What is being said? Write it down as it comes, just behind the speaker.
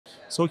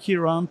So he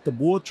ran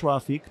Taboola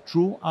traffic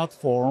through ad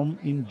form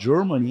in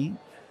Germany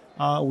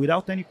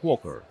without any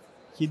quokka.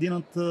 He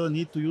didn't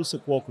need to use a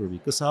quokka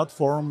because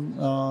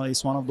Adform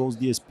is one of those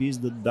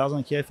DSPs that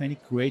doesn't have any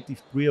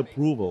creative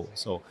pre-approval.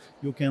 So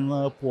you can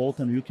upload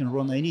and you can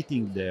run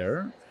anything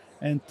there,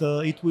 and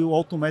it will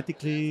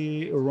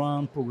automatically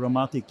run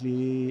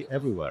programmatically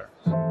everywhere.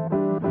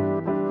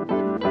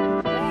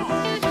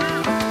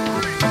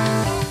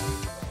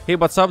 Hey,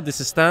 what's up?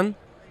 This is Stan.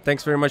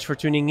 Thanks very much for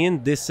tuning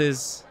in. This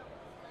is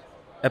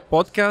a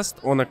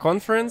podcast on a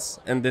conference,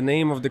 and the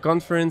name of the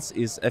conference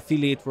is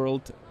Affiliate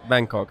World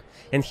Bangkok.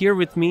 And here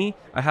with me,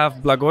 I have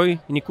Blagoy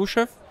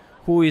Nikushev,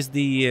 who is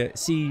the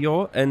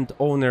CEO and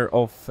owner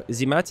of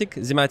Zematic.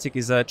 Zematic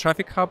is a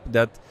traffic hub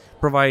that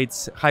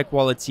provides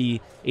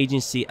high-quality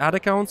agency ad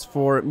accounts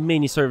for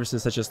many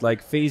services such as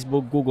like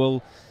Facebook,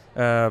 Google,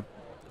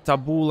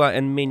 Taboola,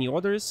 and many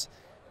others.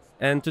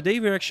 And today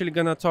we're actually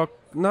going to talk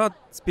not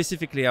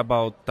specifically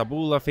about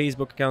Taboola,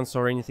 Facebook accounts,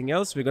 or anything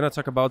else. We're going to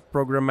talk about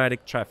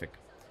programmatic traffic,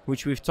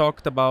 which we've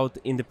talked about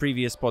in the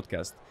previous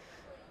podcast.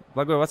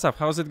 Blagoy, what's up?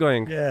 How's it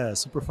going? Yeah,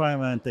 super fine,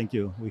 man. Thank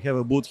you. We have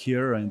a booth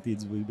here, and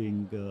it's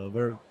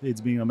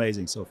been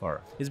amazing so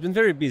far. It's been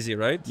very busy,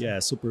 right? Yeah,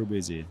 super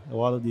busy. A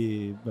lot of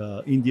the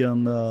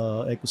Indian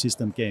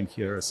ecosystem came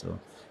here, so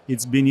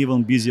it's been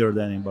even busier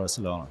than in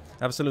Barcelona.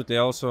 Absolutely.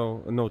 I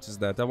also noticed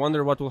that. I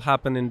wonder what will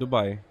happen in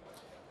Dubai.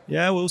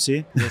 Yeah, we'll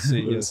see. We'll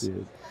see. We'll Yes. see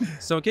it.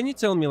 So can you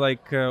tell me,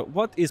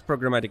 what is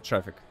programmatic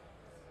traffic?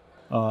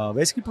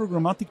 Basically,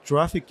 programmatic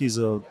traffic is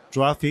a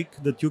traffic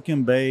that you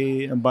can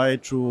buy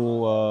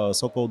through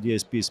so-called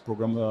DSPs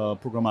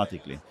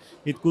programmatically.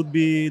 It could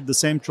be the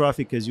same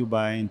traffic as you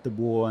buy in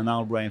Taboola and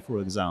Outbrain, for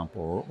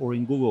example, or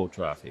in Google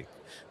traffic,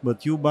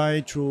 but you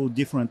buy through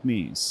different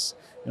means.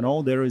 You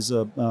know, there is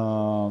a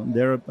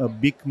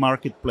big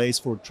marketplace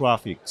for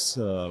traffics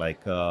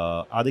like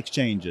ad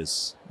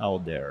exchanges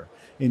out there.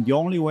 And the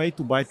only way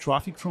to buy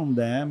traffic from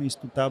them is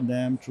to tap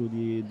them through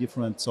the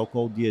different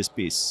so-called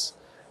DSPs.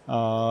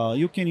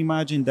 You can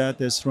imagine that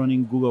as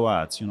running Google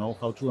Ads. You know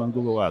how to run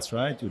Google Ads,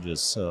 right? You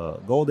just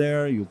go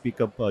there, you pick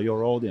up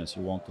your audience.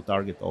 You want to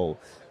target all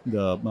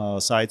the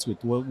sites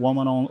with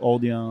woman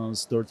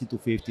audience, 30 to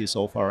 50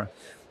 so far,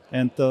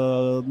 and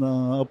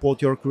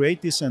upload your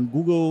creatives, and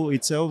Google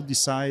itself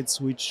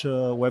decides which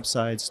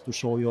websites to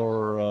show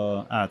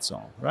your ads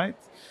on, right?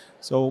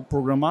 So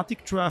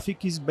programmatic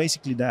traffic is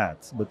basically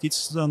that, but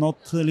it's not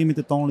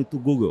limited only to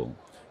Google.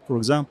 For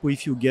example,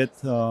 if you get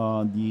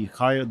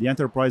the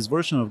enterprise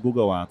version of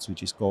Google Ads,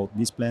 which is called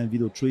Display and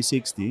Video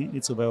 360,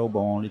 it's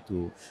available only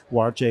to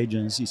large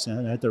agencies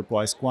and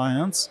enterprise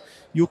clients.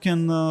 You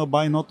can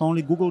buy not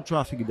only Google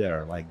traffic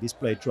there, like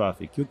display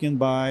traffic. You can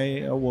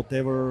buy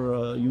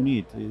whatever you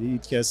need.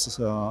 It has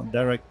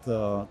direct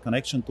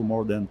connection to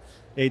more than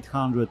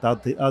 800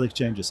 ad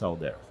exchanges out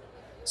there.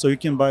 So you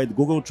can buy the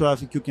Google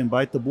traffic, you can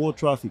buy Taboola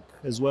traffic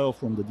as well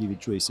from the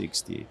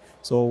DV360.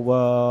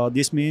 So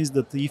this means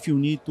that if you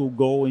need to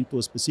go into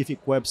a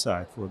specific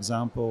website, for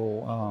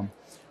example,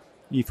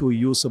 if we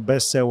use a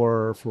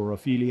bestseller for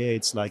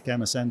affiliates like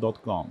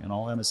MSN.com, you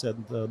know,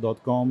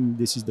 MSN.com,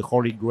 this is the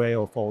holy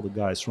grail of all the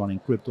guys running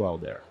crypto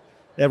out there.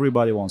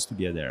 Everybody wants to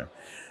get there.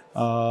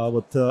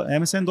 But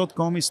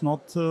MSN.com is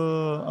not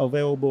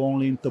available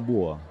only in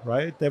Taboola,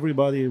 right?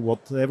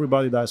 What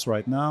everybody does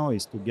right now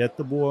is to get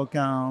Taboola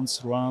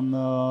accounts, run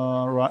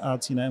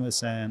ads in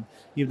MSN.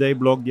 If they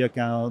block the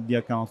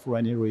account for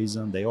any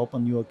reason, they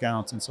open new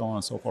accounts and so on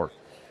and so forth.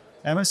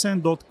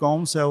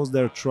 MSN.com sells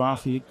their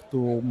traffic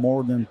to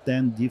more than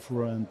 10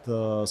 different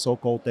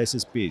so-called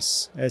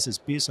SSPs.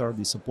 SSPs are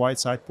the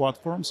supply-side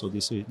platforms, so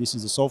this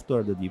is the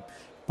software that the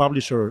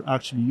publisher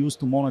actually used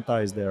to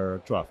monetize their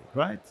traffic,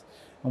 right?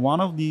 And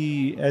one of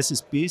the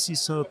SSPs is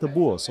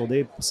Taboola, so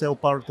they sell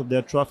part of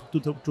their traffic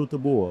through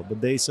Taboola, but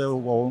they sell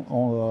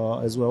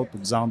as well to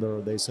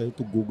Xandr, they sell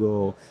to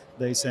Google,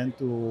 they sell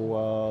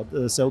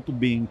to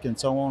Bing, and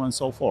so on and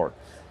so forth.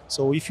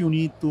 So if you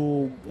need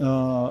to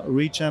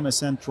reach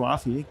MSN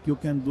traffic, you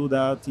can do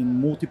that in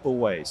multiple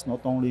ways,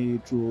 not only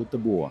through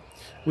Taboola,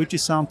 which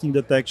is something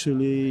that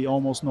actually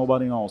almost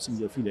nobody knows in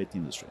the affiliate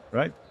industry,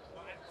 right?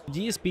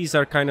 DSPs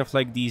are kind of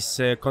like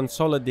these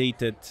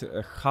consolidated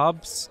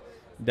hubs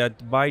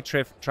that buy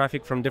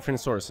traffic from different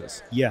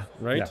sources. Yeah,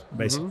 right? Yeah,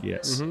 basically,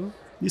 yes. Mm-hmm.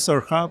 These are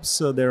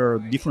hubs. There are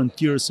different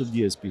tiers of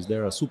DSPs.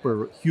 There are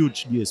super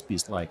huge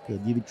DSPs like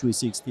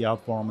DV360,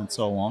 Outform, and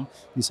so on.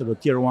 These are the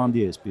tier 1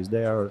 DSPs.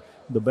 They are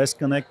the best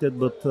connected,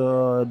 but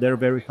they're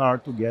very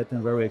hard to get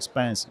and very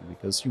expensive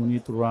because you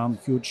need to run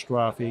huge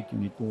traffic. You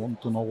need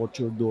to know what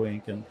you're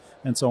doing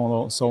and so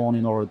on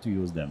in order to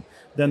use them.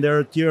 Then there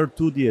are tier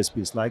 2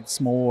 DSPs like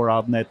smaller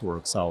ad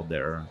networks out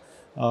there.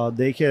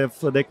 They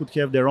could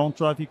have their own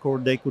traffic, or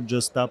they could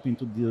just tap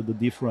into the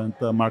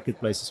different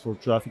marketplaces for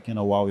traffic and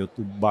allow you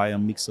to buy a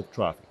mix of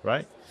traffic,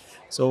 right?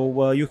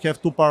 So you have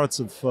two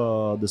parts of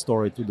the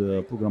story to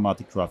the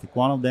programmatic traffic.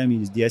 One of them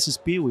is the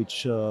SSP,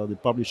 which the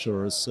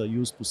publishers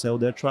use to sell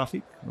their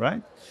traffic,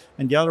 right?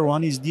 And the other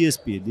one is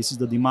DSP. This is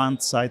the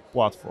demand side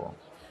platform.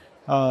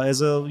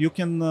 You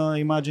can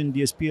imagine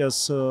DSP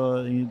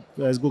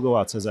as Google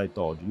Ads, as I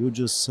told you. You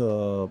just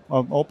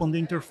open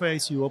the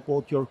interface, you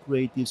upload your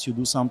creatives, you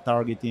do some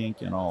targeting,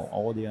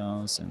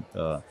 audience and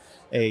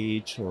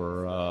age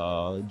or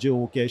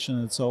geolocation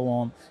and so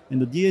on.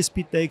 And the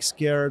DSP takes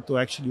care to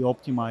actually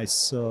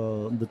optimize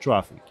the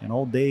traffic.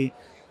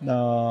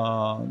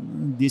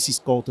 This is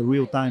called a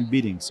real-time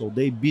bidding. So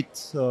they bid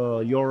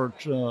your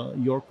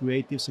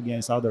creatives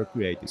against other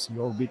creatives,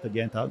 your bid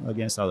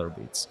against other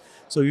bids.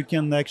 So you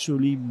can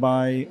actually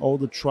buy all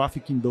the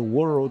traffic in the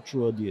world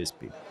through a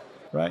DSP,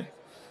 right?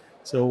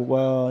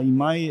 So in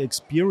my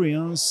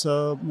experience,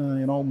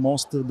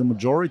 most of the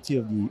majority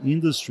of the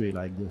industry,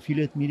 like the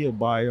affiliate media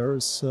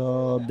buyers,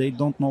 they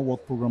don't know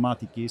what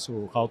programmatic is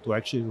or how to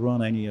actually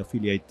run any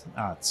affiliate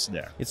ads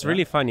there. It's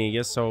really funny.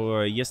 Yes.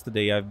 So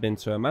yesterday I've been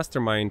to a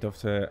mastermind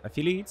of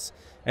affiliates,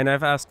 and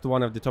I've asked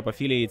one of the top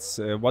affiliates,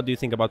 "What do you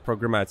think about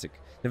programmatic?"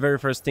 The very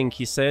first thing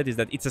he said is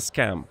that it's a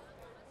scam.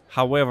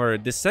 However,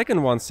 the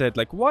second one said,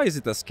 like, why is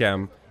it a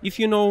scam? If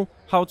you know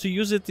how to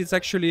use it, it's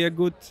actually a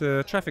good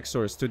traffic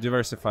source to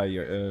diversify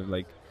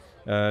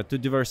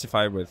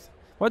with.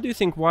 What do you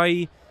think?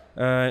 Why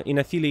in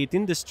affiliate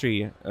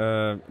industry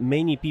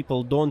many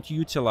people don't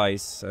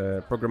utilize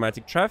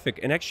programmatic traffic,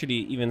 and actually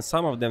even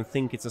some of them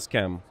think it's a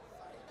scam?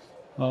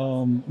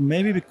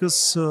 Maybe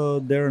because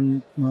they're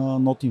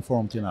not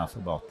informed enough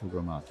about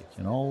programmatic.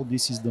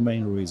 This is the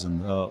main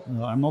reason.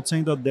 I'm not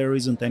saying that there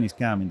isn't any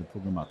scam in the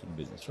programmatic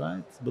business,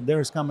 right? But there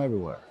is scam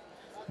everywhere,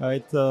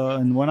 right?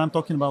 And when I'm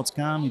talking about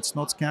scam, it's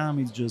not scam;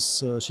 it's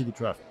just shitty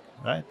traffic,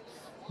 right?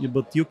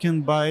 But you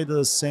can buy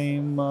the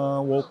same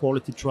low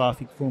quality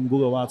traffic from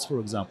Google Ads, for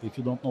example, if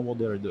you don't know what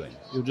they're doing.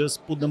 You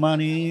just put the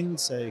money in,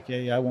 say,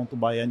 okay, I want to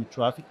buy any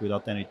traffic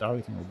without any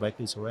targeting or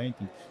backlinks or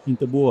anything, in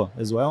Taboola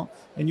as well,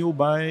 and you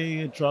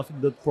buy traffic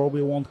that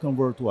probably won't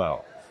convert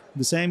well.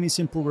 The same is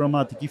in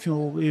programmatic.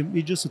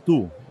 It's just a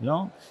tool,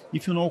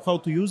 If you know how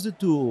to use the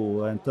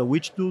tool and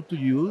which tool to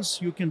use,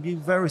 you can be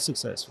very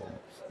successful.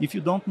 If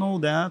you don't know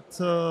that,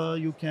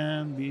 you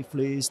can be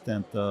fleeced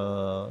and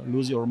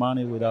lose your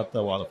money without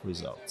a lot of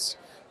results.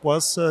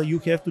 Plus, you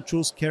have to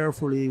choose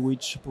carefully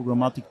which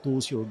programmatic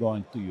tools you're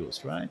going to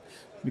use, right?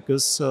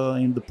 Because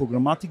in the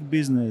programmatic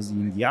business,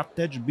 in the ad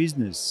tech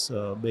business,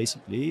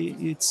 basically,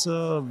 it's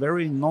a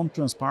very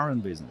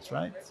non-transparent business,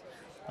 right?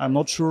 I'm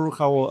not sure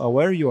how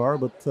aware you are,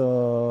 but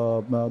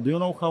do you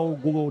know how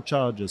Google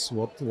charges?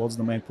 What's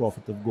the main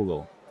profit of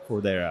Google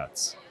for their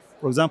ads?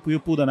 For example, you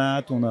put an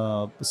ad on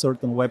a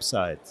certain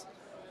website.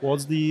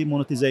 What's the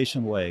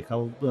monetization way?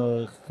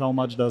 How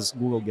much does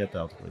Google get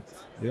out of it?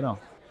 Do you know?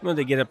 Well,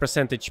 they get a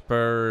percentage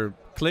per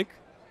click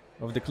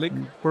of the click?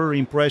 Per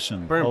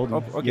impression.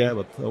 Okay. Yeah,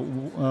 but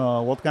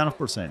what kind of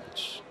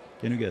percentage?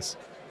 Can you guess?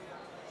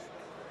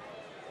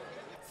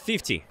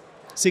 50.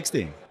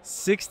 60.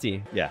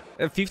 60. Yeah.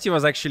 50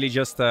 was actually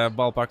just a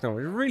ballpark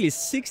number. Really,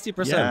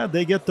 60%. Yeah,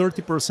 they get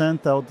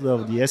 30% out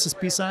of the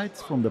SSP side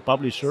from the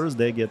publishers.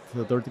 They get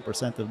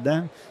 30% of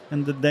them,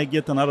 and they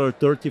get another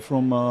 30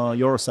 from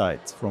your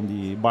side, from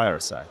the buyer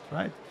side,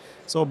 right?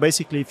 So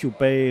basically, if you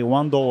pay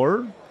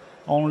 $1,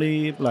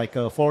 only like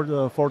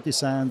 40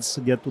 cents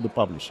get to the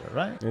publisher,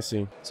 right? I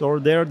see. So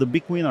they're the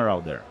big winner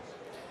out there.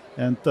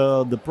 And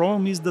the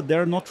problem is that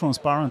they're not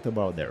transparent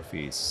about their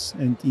fees.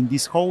 And in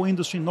this whole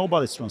industry,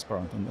 nobody's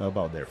transparent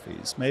about their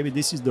fees. Maybe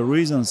this is the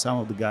reason some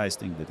of the guys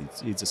think that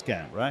it's a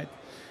scam, right?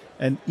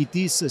 And it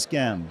is a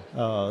scam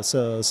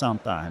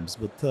sometimes.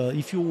 But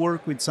if you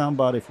work with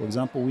somebody, for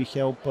example, we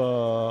help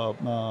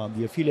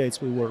the affiliates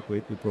we work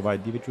with. We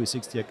provide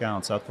DV360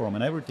 accounts, platform,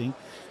 and everything.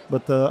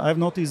 But I've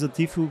noticed that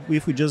if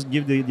we just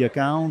give the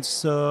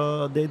accounts,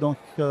 they don't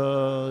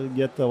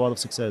get a lot of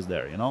success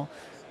there,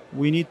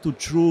 We need to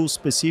choose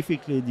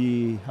specifically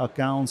the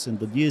accounts and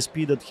the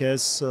DSP that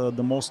has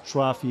the most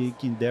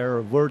traffic in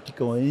their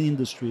vertical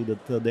industry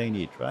that they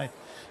need, right?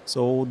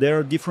 So there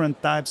are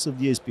different types of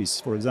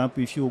DSPs. For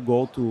example, if you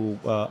go to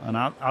an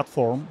ad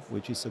form,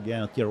 which is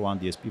again a tier 1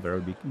 DSP,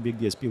 very big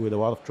DSP with a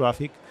lot of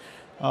traffic,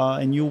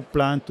 and you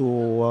plan to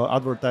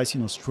advertise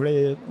in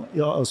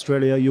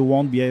Australia, you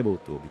won't be able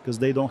to because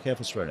they don't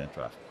have Australian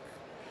traffic.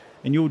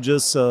 And you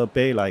just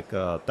pay like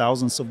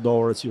thousands of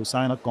dollars. You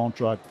sign a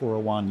contract for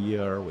 1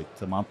 year with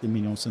monthly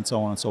minimums and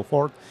so on and so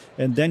forth.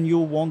 And then you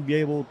won't be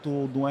able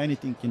to do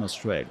anything in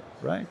Australia,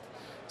 right?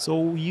 So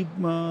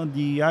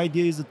the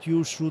idea is that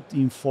you should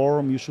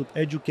you should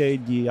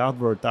educate the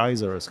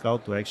advertisers how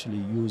to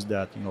actually use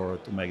that in order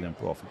to make them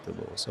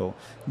profitable. So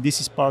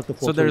this is part of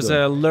what So there's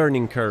a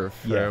learning curve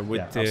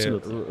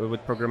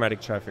with programmatic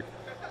traffic.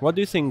 What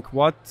do you think?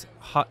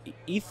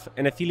 If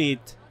an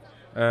affiliate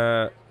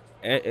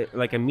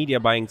like a media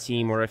buying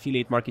team or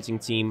affiliate marketing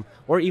team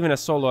or even a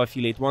solo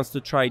affiliate wants to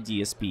try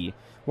DSP,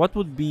 what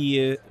would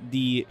be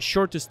the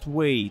shortest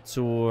way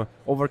to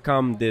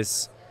overcome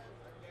this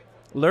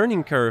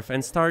learning curve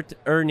and start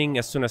earning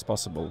as soon as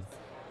possible?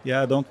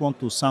 Yeah, I don't want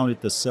to sound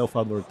it as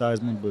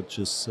self-advertisement, but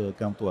just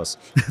come to us.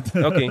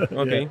 Okay.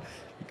 Yeah,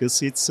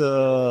 because it's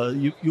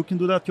you can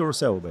do that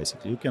yourself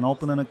basically. You can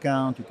open an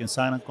account, you can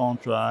sign a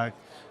contract,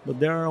 but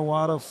there are a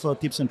lot of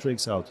tips and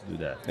tricks how to do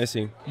that. I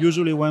see.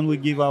 Usually, when we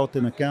give out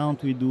an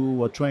account, we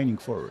do a training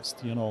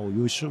first.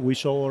 We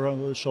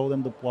show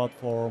them the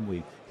platform.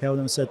 We help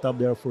them set up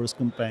their first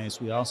campaigns.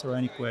 We answer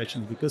any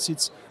questions because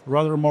it's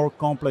rather more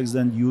complex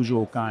than the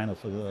usual kind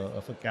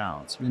of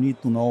accounts. You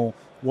need to know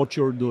what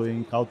you're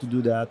doing, how to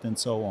do that, and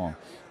so on.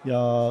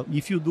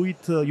 If you do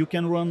it, you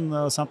can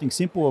run something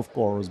simple, of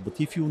course. But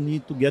if you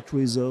need to get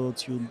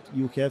results,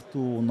 you have to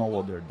know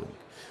what they're doing.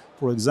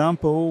 For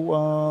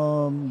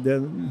example,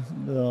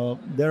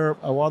 there are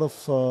a lot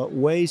of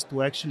ways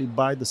to actually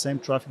buy the same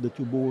traffic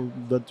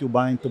that you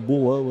buy in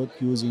Taboola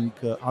using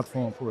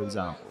AdForm, for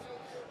example,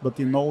 but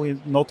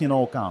not in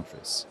all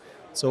countries.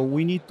 So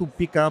we need to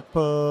pick up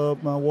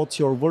what's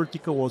your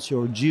vertical, what's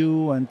your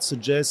geo, and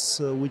suggest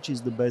which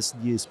is the best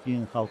DSP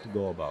and how to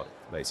go about it,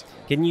 basically.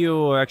 Can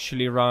you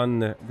actually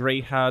run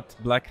gray hat,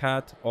 black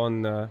hat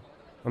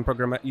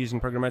using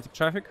programmatic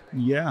traffic?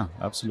 Yeah,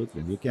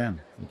 absolutely. You can.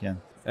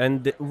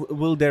 And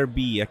will there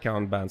be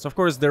account bans? Of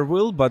course there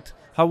will, but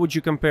how would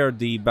you compare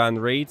the ban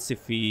rates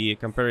if we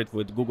compare it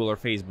with Google or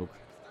Facebook?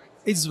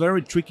 It's a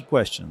very tricky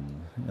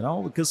question,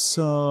 because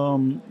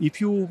if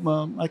you,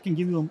 I can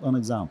give you an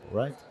example,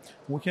 right?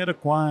 We had a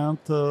client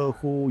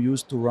who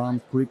used to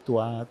run crypto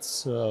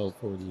ads for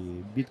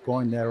the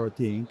Bitcoin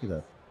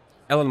narrative.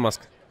 Elon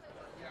Musk.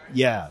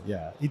 Yeah.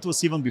 It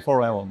was even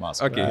before Elon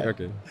Musk. Okay, right?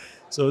 okay.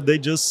 So they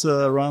just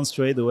ran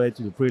straight away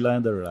to the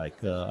pre-lender.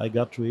 Like I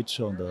got rich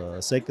on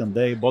the second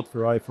day, bought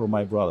Ferrari for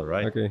my brother,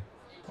 right? Okay.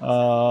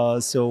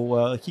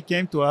 So he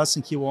came to us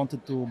and he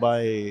wanted to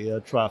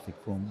buy traffic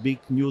from big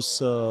news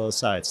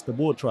sites,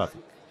 Taboola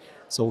traffic.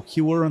 So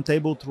he weren't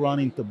able to run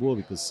in Taboola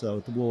because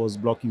Taboola was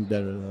blocking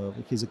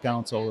his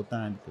accounts all the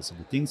time because of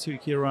the things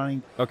he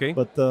running. Okay.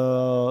 But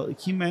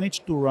he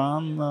managed to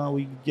run.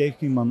 We gave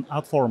him an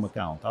AdForm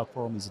account.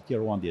 AdForm is a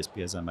tier 1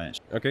 DSP, as I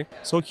mentioned. Okay.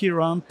 So he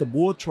ran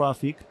Taboola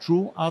traffic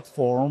through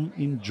AdForm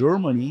in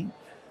Germany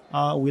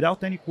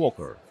without any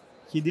quokka.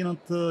 He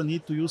didn't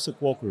need to use a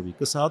quokka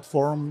because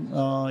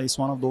AdForm is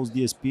one of those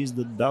DSPs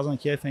that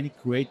doesn't have any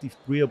creative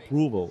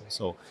pre-approval.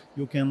 So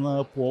you can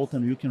upload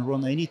and you can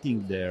run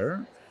anything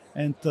there,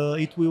 and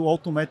it will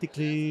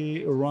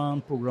automatically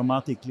run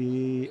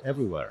programmatically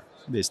everywhere,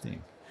 this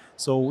thing.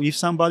 So if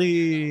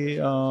somebody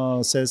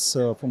says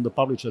from the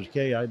publisher,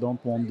 hey, I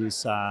don't want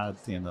this ad,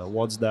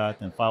 what's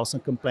that, and files a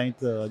complaint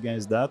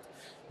against that,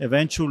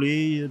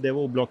 eventually they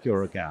will block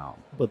your account.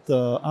 But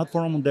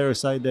AdForm on their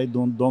side, they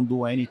don't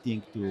do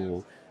anything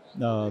to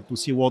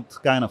see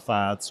what kind of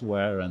ads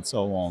were and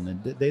so on,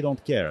 and they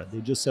don't care. They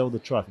just sell the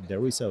traffic. They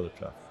resell the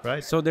traffic,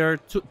 right? So there are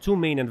two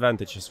main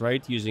advantages,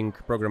 right, using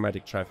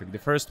programmatic traffic. The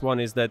first one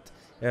is that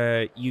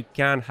you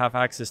can have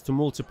access to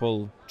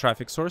multiple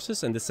traffic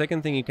sources, and the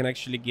second thing, you can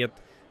actually get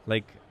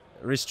like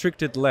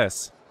restricted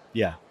less.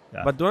 Yeah.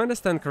 But do I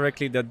understand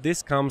correctly that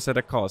this comes at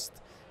a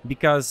cost?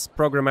 Because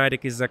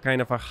programmatic is a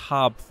kind of a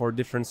hub for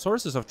different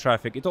sources of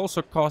traffic, it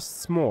also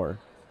costs more.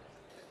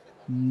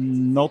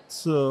 Not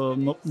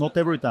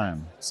every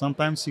time.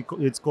 Sometimes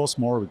it costs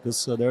more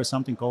because there's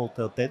something called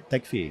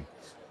tech fee.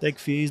 Tech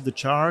fee is the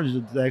charge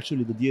that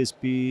actually the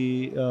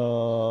DSP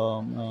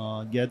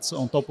gets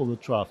on top of the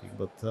traffic,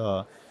 but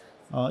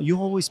you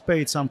always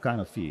paid some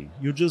kind of fee.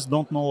 You just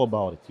don't know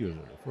about it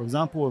usually. For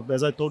example,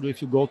 as I told you,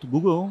 if you go to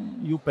Google,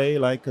 you pay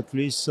like at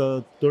least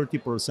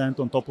 30%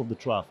 on top of the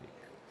traffic,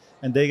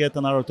 and they get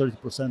another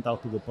 30%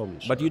 out to the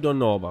publisher. But you don't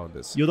know about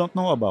this. You don't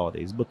know about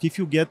this. But if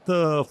you get,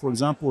 for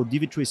example, a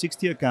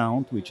DV360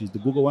 account, which is the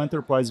Google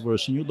Enterprise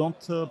version, you don't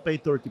pay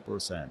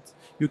 30%.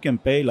 You can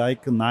pay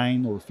like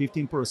 9 or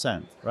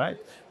 15%, right?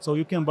 So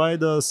you can buy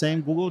the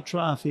same Google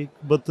traffic,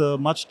 but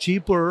much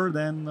cheaper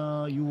than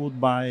you would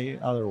buy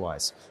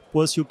otherwise.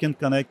 Plus, you can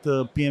connect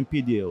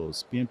PMP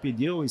deals. PMP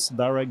deal is a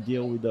direct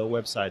deal with the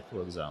website,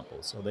 for example.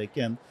 So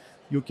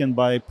you can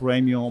buy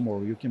premium,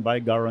 or you can buy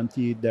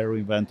guaranteed their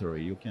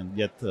inventory. You can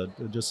get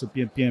just a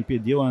PMP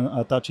deal and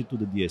attach it to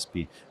the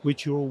DSP,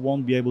 which you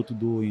won't be able to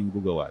do in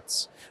Google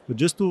Ads. But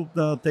just to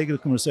take the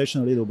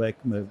conversation a little back,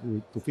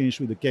 to finish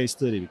with the case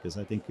study, because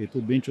I think it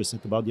would be interesting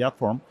about the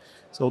AdForm.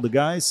 So the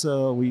guys,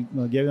 we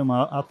gave them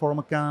an AdForm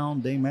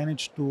account. They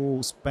managed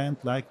to spend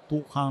like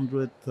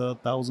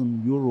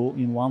 200,000 euro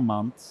in 1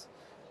 month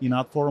in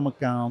AdForm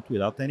account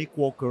without any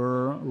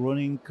quokka,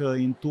 running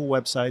in 2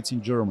 websites in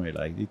Germany.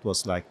 Like it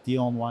was like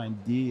T-Online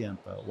D and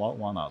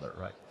one other,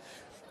 right?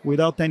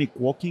 Without any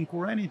quokking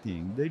or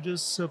anything. They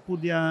just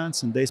put the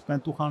ads and they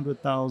spent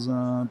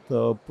 200,000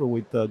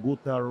 with good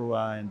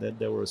ROI, and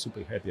they were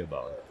super happy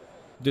about it.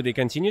 Do they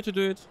continue to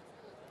do it?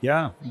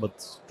 Yeah,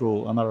 but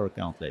through another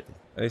account later.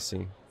 I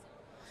see.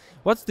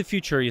 What's the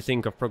future, you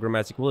think, of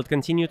programmatic? Will it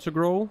continue to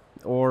grow,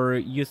 or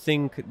you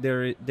think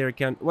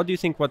what do you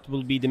think what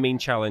will be the main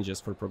challenges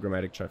for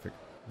programmatic traffic?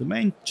 The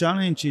main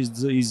challenge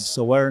is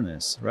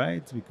awareness,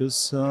 right?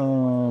 Because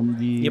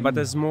but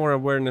as more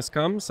awareness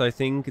comes, I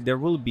think there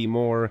will be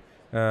more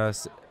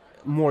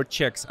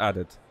checks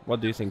added. What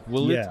do you think?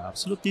 Will it? Yeah,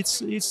 absolutely.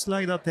 It's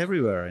like that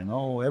everywhere.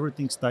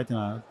 Everything's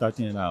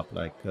tightening up.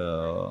 Like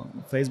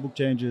Facebook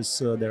changes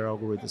their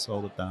algorithms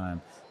all the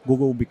time.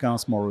 Google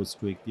becomes more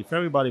restrictive.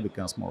 Everybody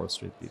becomes more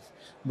restrictive.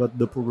 But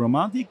the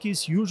programmatic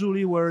is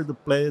usually where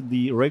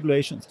the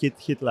regulations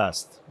hit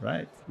last,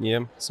 right?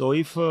 Yeah. So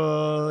if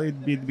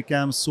it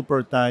becomes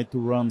super tight to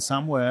run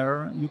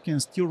somewhere, you can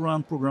still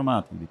run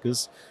programmatic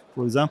because,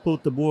 for example,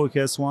 Taboola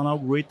has one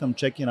algorithm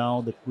checking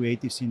out the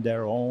creatives in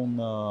their own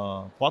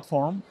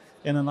platform,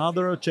 and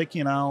another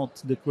checking out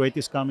the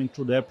creatives coming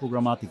through their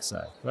programmatic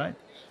side, right?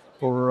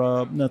 For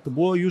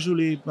Taboola,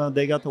 usually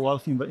they got a lot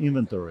of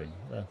inventory,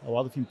 a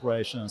lot of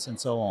impressions, and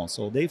so on.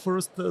 So they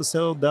first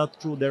sell that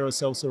through their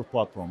self-serve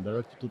platform,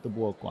 directly to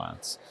Taboola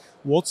clients.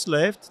 What's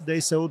left,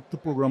 they sell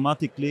it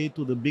programmatically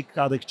to the big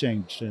ad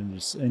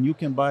exchanges, and you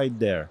can buy it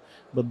there.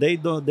 But they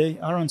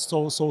aren't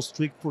so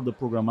strict for the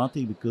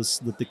programmatic because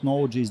the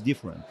technology is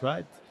different,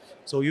 right?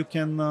 So you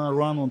can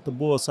run on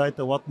Taboola site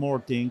a lot more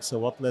things, a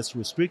lot less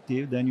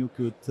restrictive than you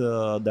could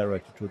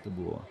directly through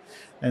Taboola.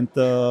 And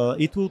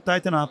it will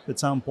tighten up at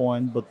some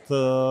point, but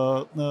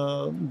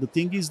the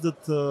thing is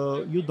that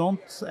you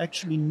don't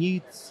actually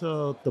need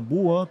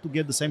Taboola to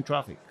get the same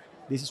traffic.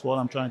 This is what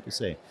I'm trying to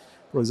say.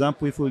 For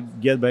example, if we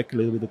get back a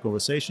little bit of the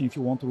conversation, if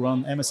you want to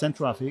run MSN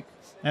traffic,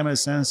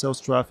 MSN sells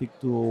traffic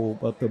to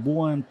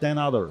Taboola and 10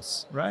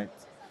 others, right?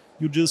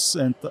 You just,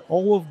 and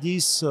all of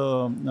these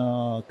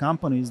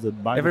companies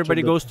that buy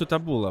Everybody goes to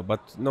Taboola,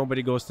 but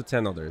nobody goes to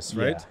 10 others,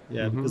 right?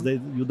 Yeah, because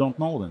you don't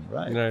know them,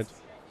 right? Right.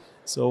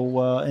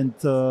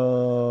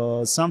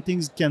 So some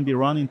things can be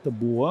run in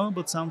Taboola,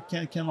 but some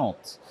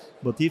cannot.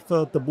 But if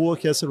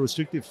Taboola has a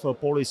restrictive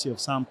policy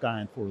of some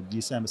kind for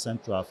this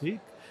MSN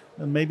traffic,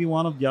 then maybe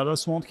one of the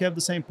others won't have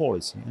the same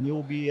policy, and you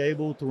will be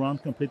able to run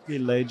completely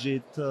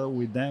legit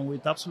with them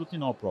with absolutely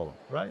no problem,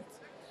 right?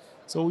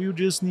 So you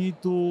just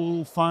need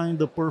to find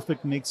the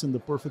perfect mix and the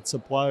perfect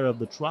supplier of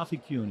the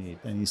traffic you need.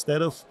 And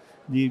instead of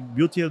the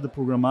beauty of the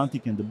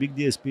programmatic and the big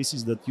DSPs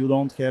is that you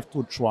don't have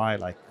to try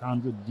like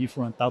 100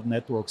 different ad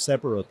networks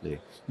separately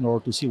in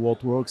order to see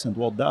what works and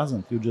what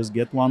doesn't. You just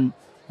get one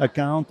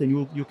account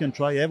and you can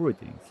try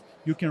everything.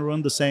 You can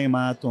run the same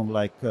ad on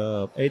like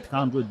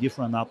 800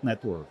 different ad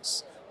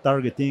networks,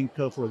 targeting,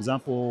 for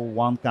example,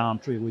 one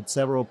country with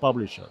several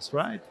publishers,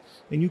 right?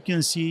 And you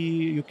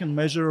can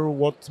measure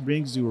what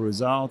brings you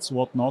results,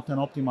 what not, and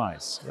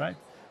optimize, right?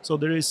 So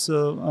there is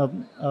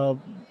a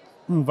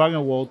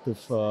waggon load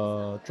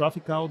of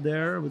traffic out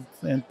there,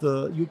 and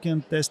you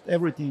can test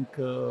everything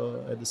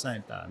at the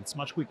same time. It's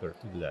much quicker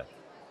to do that.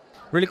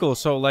 Really cool.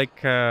 So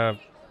like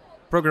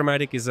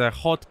programmatic is a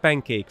hot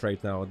pancake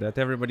right now that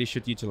everybody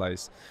should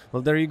utilize.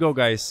 Well, there you go,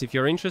 guys. If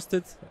you're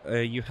interested,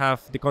 you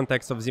have the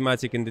contacts of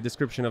Zimatic in the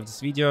description of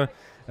this video.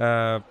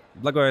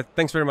 Blagoje,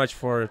 thanks very much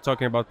for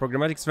talking about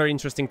programmatic. It's a very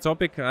interesting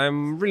topic.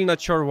 I'm really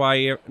not sure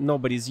why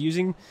nobody's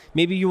using.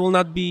 Maybe you will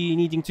not be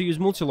needing to use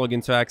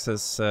multi-login to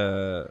access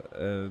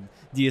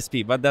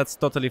DSP, but that's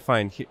totally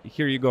fine.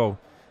 Here you go.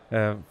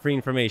 Free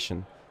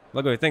information.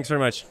 Blagoje, thanks very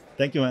much.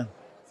 Thank you, man.